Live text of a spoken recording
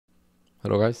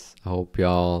Hello guys, I hope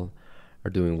y'all are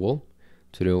doing well.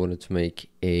 Today I wanted to make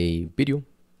a video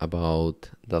about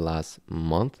the last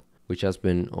month, which has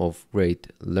been of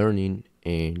great learning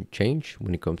and change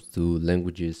when it comes to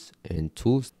languages and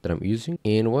tools that I'm using.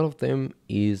 And one of them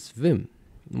is Vim,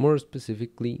 more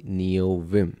specifically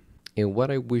Neovim, and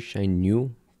what I wish I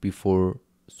knew before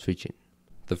switching.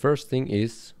 The first thing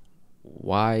is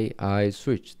why I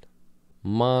switched.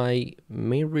 My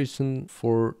main reason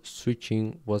for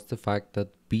switching was the fact that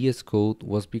VSCode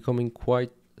was becoming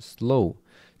quite slow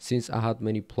since I had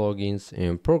many plugins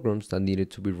and programs that needed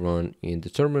to be run in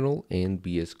the terminal and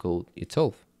VSCode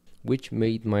itself, which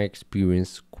made my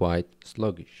experience quite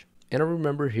sluggish. And I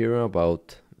remember hearing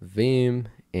about Vim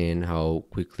and how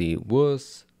quickly it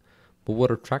was, but what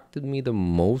attracted me the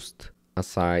most,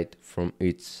 aside from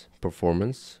its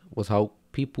performance, was how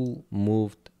people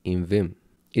moved in Vim.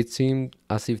 It seemed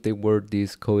as if they were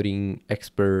these coding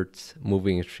experts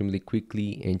moving extremely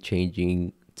quickly and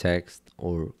changing text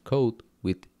or code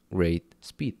with great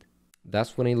speed.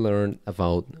 That's when I learned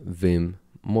about Vim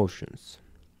motions.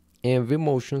 And Vim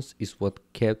motions is what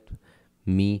kept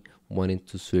me wanting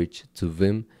to switch to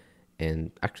Vim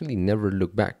and actually never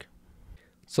look back.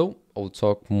 So I'll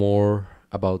talk more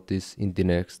about this in the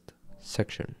next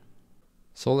section.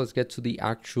 So let's get to the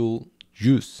actual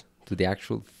use, to the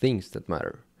actual things that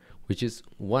matter, which is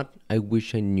what I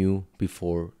wish I knew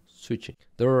before switching.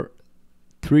 There are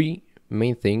three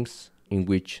main things, in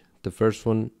which the first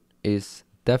one is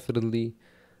definitely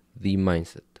the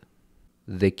mindset.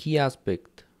 The key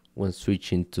aspect when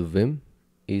switching to Vim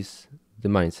is the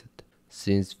mindset.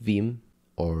 Since Vim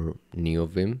or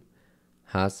Neovim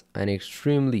has an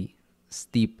extremely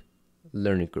steep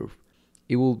learning curve,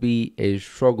 it will be a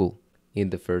struggle in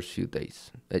the first few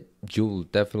days. You will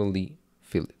definitely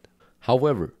feel it.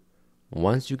 However,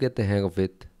 once you get the hang of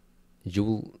it, you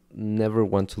will never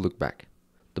want to look back.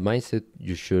 The mindset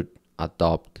you should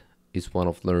adopt is one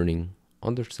of learning,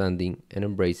 understanding, and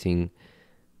embracing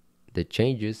the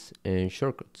changes and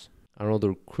shortcuts.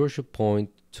 Another crucial point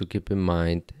to keep in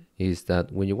mind is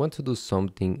that when you want to do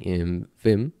something in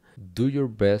Vim, do your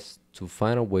best to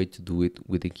find a way to do it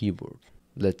with the keyboard.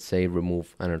 Let's say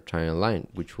remove an entire line,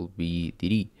 which will be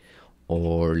DD,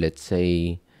 or let's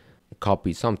say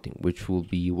copy something, which will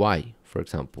be Y, for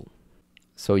example.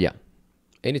 So yeah,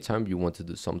 anytime you want to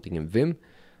do something in Vim,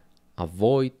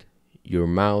 avoid your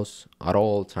mouse at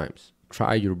all times.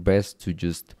 Try your best to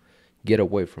just get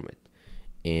away from it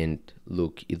and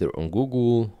look either on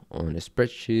Google, on a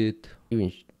spreadsheet,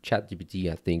 even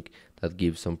ChatGPT, I think, that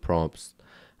gives some prompts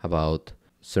about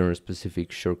certain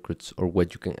specific shortcuts or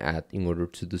what you can add in order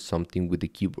to do something with the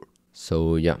keyboard.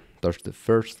 So yeah, that's the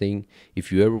first thing.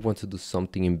 If you ever want to do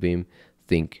something in Vim,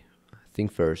 think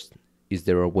first, is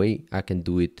there a way I can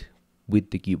do it with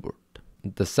the keyboard?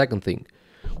 The second thing,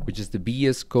 which is the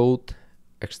VSCode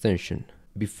extension.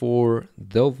 Before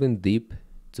delving deep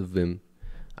to Vim,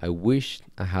 I wish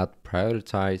I had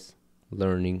prioritized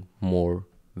learning more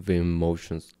Vim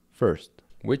motions first,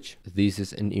 which this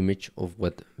is an image of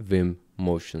what Vim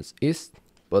motions is,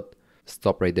 but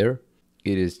stop right there.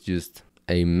 It is just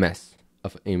a mess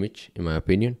of an image, in my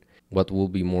opinion. What will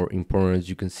be more important, as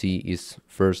you can see, is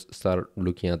first start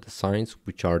looking at the signs,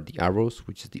 which are the arrows,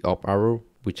 which is the up arrow,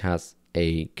 which has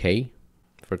a K,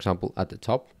 for example, at the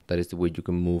top. That is the way you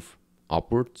can move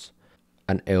upwards.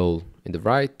 An L in the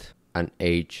right, an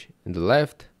H in the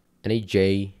left, and a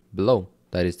J below.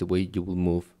 That is the way you will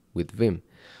move with Vim.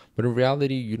 But in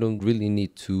reality, you don't really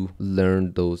need to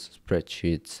learn those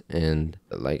spreadsheets and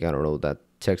that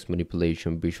text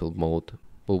manipulation visual mode.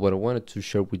 But what I wanted to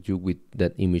share with you with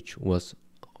that image was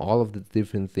all of the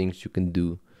different things you can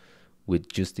do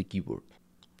with just the keyboard.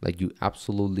 Like, you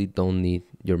absolutely don't need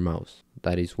your mouse.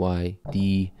 That is why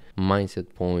the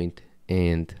mindset point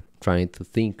and trying to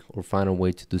think or find a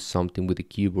way to do something with the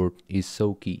keyboard is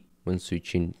so key when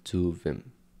switching to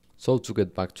Vim. So to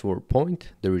get back to our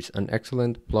point, there is an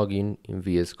excellent plugin in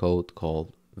VSCode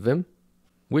called Vim,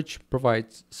 which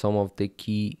provides some of the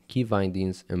key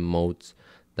bindings and modes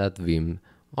that Vim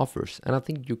offers. And I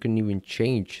think you can even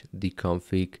change the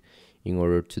config in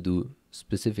order to do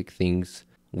specific things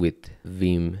with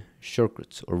Vim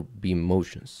shortcuts or Vim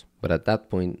motions. But at that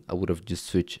point, I would have just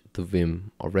switched to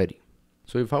Vim already.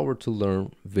 So if I were to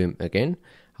learn Vim again,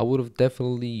 I would have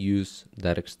definitely used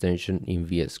that extension in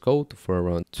VSCode for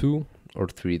around 2 or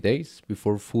 3 days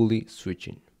before fully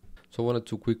switching. So I wanted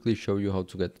to quickly show you how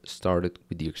to get started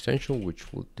with the extension,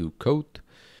 which will do code.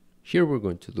 Here we're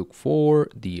going to look for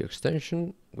the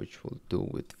extension, which we'll do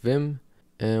with Vim,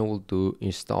 and we'll do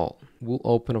install. We'll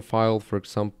open a file, for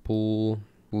example,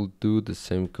 we'll do the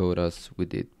same code as we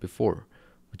did before,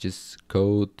 which is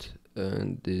code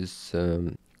this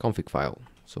config file.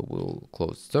 So we'll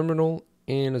close terminal,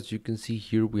 and as you can see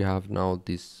here, we have now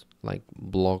this like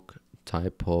block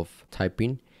type of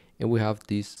typing, and we have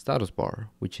this status bar,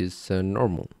 which is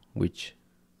normal, which,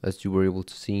 as you were able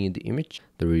to see in the image,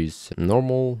 there is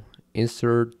normal,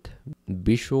 insert,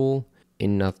 visual,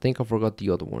 and I think I forgot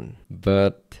the other one,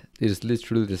 but it is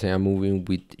literally the same. I'm moving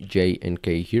with J and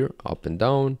K here, up and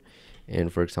down.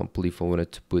 And for example, if I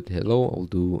wanted to put hello, I'll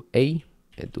do A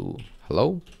and do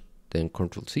hello, then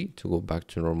Control C to go back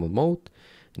to normal mode.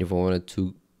 And if I wanted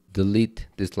to delete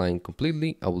this line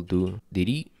completely, I will do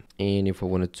delete. And if I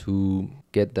wanted to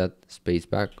get that space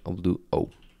back, I'll do O.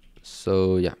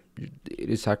 So yeah, it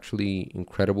is actually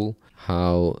incredible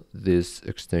how this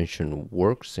extension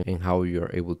works and how you're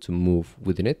able to move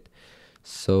within it.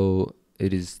 So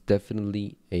it is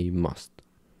definitely a must.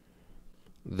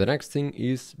 The next thing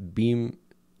is Vim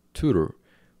Tutor,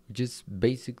 which is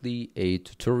basically a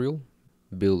tutorial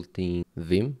built in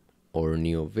Vim or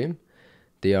Neovim.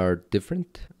 They are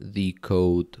different. The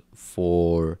code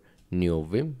for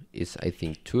Neovim is, I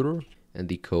think, tutor, and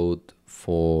the code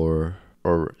for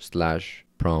or slash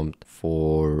prompt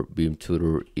for Vim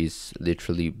Tutor is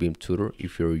literally Vim Tutor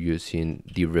if you're using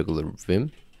the regular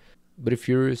Vim. But if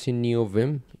you're using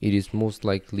Neovim, it is most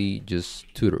likely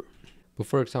just tutor. But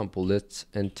for example, let's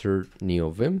enter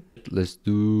Neovim. Let's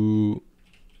do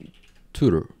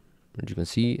tutor. As you can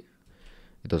see,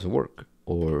 it doesn't work.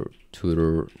 Or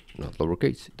tutor, not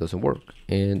lowercase, it doesn't work.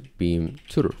 And Vim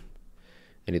Tutor,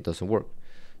 and it doesn't work.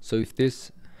 So if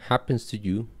this happens to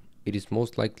you, it is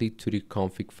most likely to the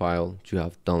config file you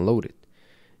have downloaded.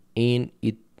 And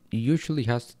it usually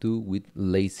has to do with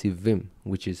Lazy Vim,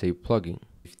 which is a plugin.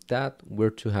 If that were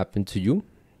to happen to you,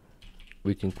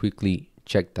 we can quickly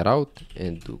check that out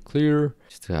and do clear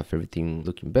just to have everything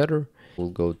looking better.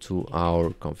 We'll go to our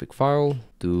config file,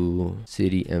 do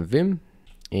cd and Vim,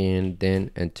 and then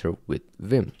enter with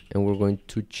Vim. And we're going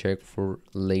to check for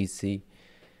Lazy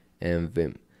and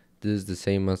Vim. This is the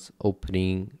same as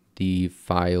opening the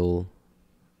file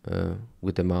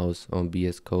with the mouse on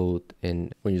VSCode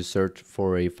and when you search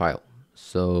for a file.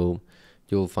 So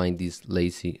you'll find this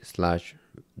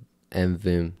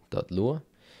lazy/nvim.lua.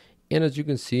 And as you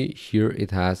can see here,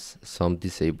 it has some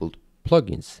disabled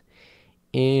plugins.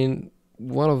 And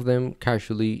one of them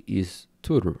casually is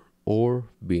Tutor or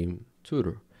Vim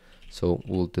Tutor. So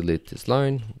we'll delete this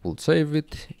line, we'll save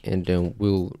it, and then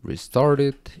we'll restart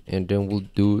it, and then we'll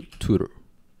do Tutor.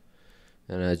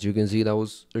 And as you can see, that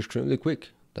was extremely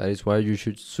quick. That is why you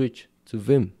should switch to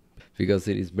Vim, because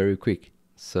it is very quick.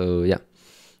 So yeah,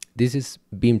 this is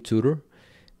Vim Tutor.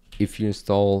 If you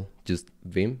install just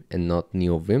Vim and not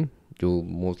Neovim, you'll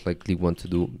most likely want to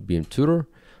do Vim Tutor.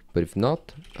 But if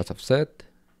not, as I've said,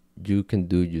 you can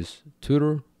do just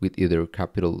Tutor with either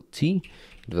capital T.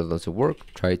 If that doesn't work,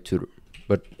 try Tutor.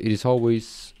 But it is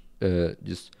always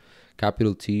just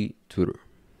capital T Tutor.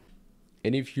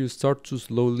 And if you start to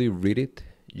slowly read it,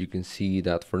 you can see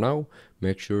that for now,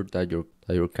 make sure that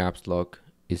your caps lock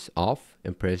is off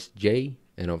and press J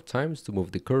enough times to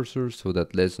move the cursor so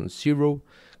that lesson 0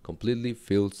 completely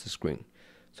fills the screen.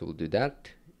 So we'll do that,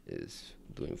 is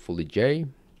doing fully J,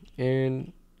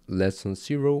 and lesson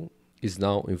 0 is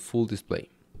now in full display.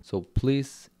 So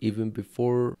please, even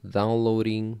before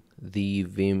downloading the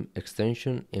Vim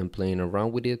extension and playing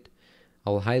around with it,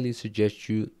 I'll highly suggest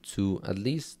you to at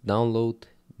least download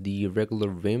the regular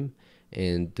Vim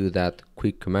and do that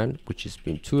quick command, which is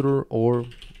Vim Tutor or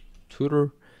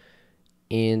Tutor,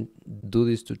 and do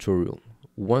this tutorial.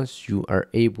 Once you are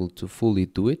able to fully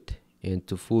do it and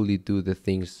to fully do the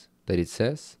things that it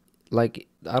says, like,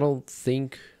 I don't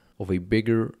think of a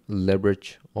bigger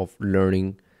leverage of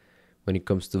learning when it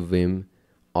comes to Vim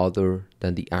other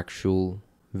than the actual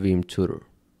Vim Tutor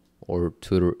or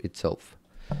Tutor itself.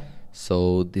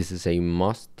 So this is a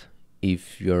must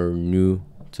if you're new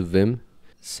to Vim.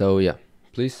 So yeah,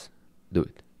 please do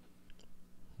it.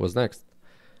 What's next?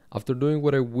 After doing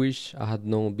what I wish I had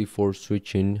known before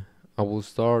switching, I will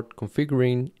start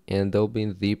configuring and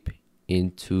delving deep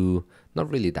into, not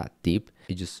really that deep,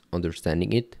 it's just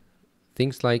understanding it.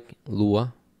 Things like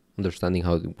Lua, understanding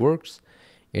how it works,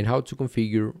 and how to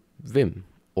configure Vim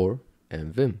or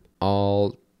NvChad.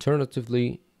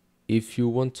 Alternatively, if you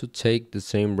want to take the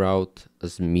same route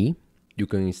as me, you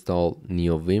can install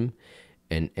Neovim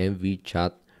and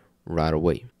NvChad right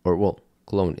away, or well,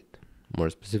 clone it more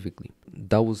specifically.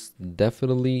 That was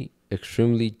definitely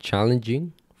extremely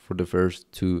challenging for the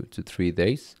first 2 to 3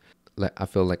 days. Like, I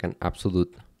felt like an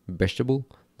absolute vegetable,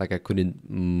 like I couldn't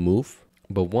move.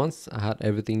 But once I had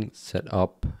everything set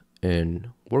up and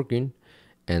working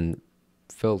and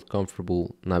felt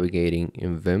comfortable navigating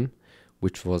in Vim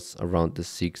which was around the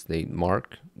 6-day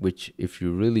mark, which if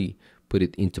you really put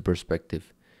it into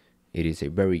perspective, it is a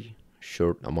very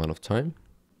short amount of time.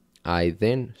 I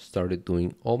then started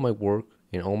doing all my work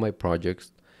and all my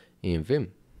projects in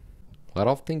Vim. What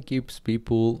often keeps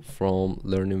people from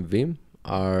learning Vim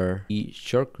are the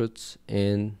shortcuts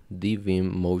and the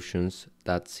Vim motions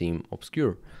that seem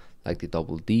obscure, like the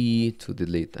double D to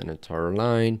delete an entire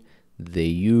line, the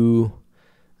U,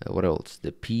 what else?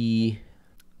 The P,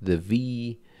 the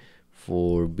V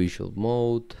for visual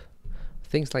mode,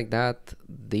 things like that.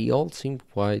 They all seem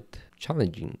quite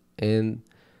challenging, and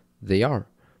they are.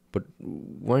 But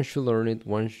once you learn it,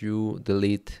 once you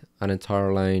delete an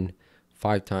entire line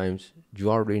 5 times,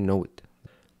 you already know it.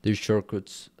 These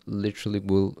shortcuts literally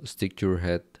will stick to your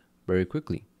head very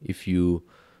quickly if you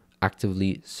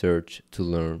actively search to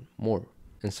learn more.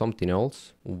 And something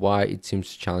else, why it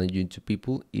seems challenging to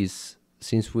people is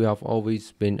since we have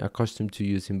always been accustomed to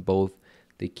using both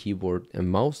the keyboard and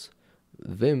mouse,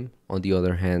 Vim, on the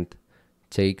other hand,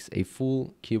 takes a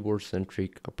full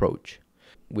keyboard-centric approach,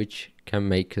 which can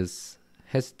make us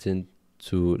hesitant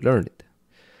to learn it.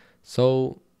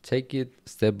 So take it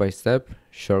step by step,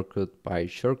 shortcut by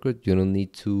shortcut. You don't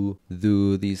need to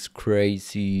do this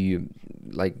crazy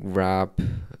like wrap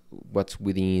what's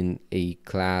within a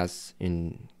class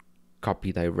and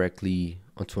copy directly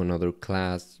onto another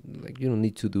class. Like, you don't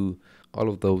need to do all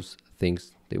of those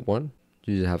things they want.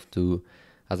 You just have to,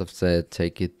 as I've said,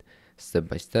 take it step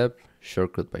by step,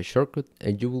 shortcut by shortcut,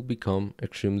 and you will become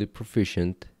extremely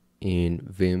proficient in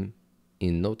Vim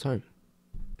in no time.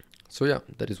 So yeah,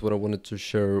 that is what I wanted to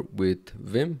share with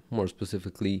Vim, more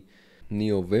specifically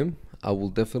Neovim. I will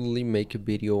definitely make a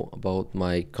video about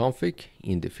my config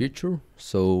in the future,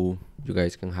 so you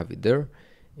guys can have it there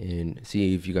and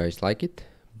see if you guys like it.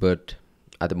 But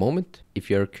at the moment, if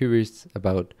you are curious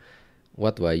about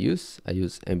what do I use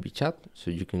NvChad,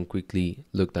 so you can quickly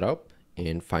look that up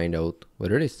and find out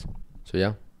what it is. So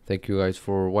yeah, thank you guys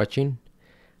for watching.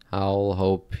 I'll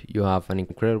hope you have an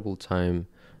incredible time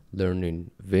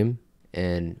learning Vim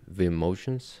and Vim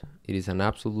motions. It is an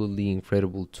absolutely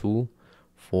incredible tool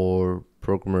for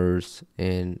programmers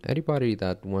and anybody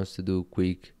that wants to do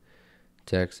quick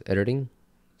text editing.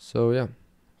 So yeah,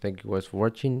 thank you guys for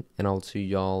watching, and I'll see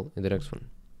y'all in the next one.